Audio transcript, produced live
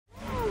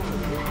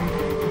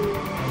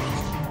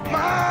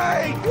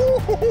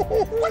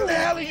What the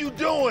hell are you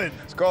doing?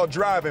 It's called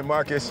driving,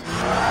 Marcus.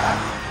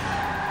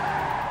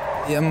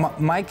 Yeah,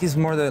 Mike is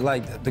more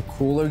the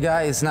cooler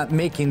guy. It's not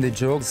making the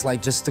jokes,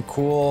 like just the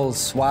cool,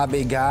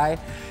 suave guy.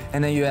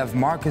 And then you have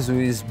Marcus, who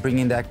is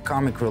bringing that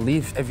comic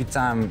relief every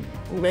time.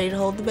 Ready to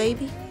hold the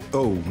baby?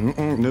 Oh,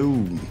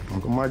 no.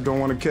 Uncle Mike don't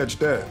want to catch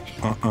that.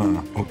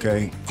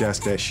 Okay? That's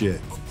that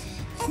shit.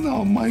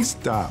 No, Mike,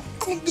 stop.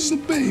 This is a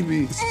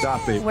baby.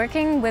 Stop it.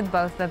 Working with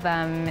both of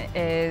them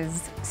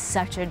is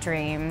such a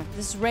dream.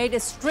 This raid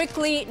is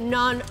strictly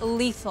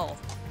non-lethal.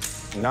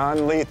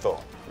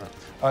 Non-lethal.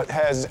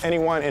 Has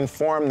anyone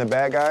informed the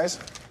bad guys?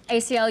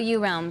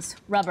 ACLU rounds,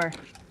 rubber.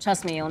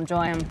 Trust me, you'll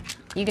enjoy them.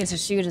 You get to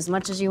shoot as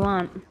much as you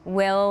want.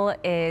 Will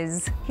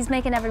he's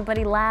making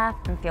everybody laugh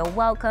and feel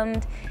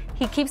welcomed.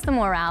 He keeps the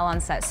morale on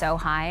set so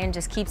high and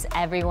just keeps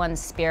everyone's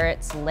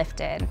spirits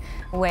lifted,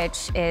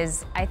 which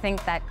is, I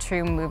think, that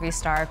true movie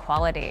star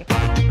quality.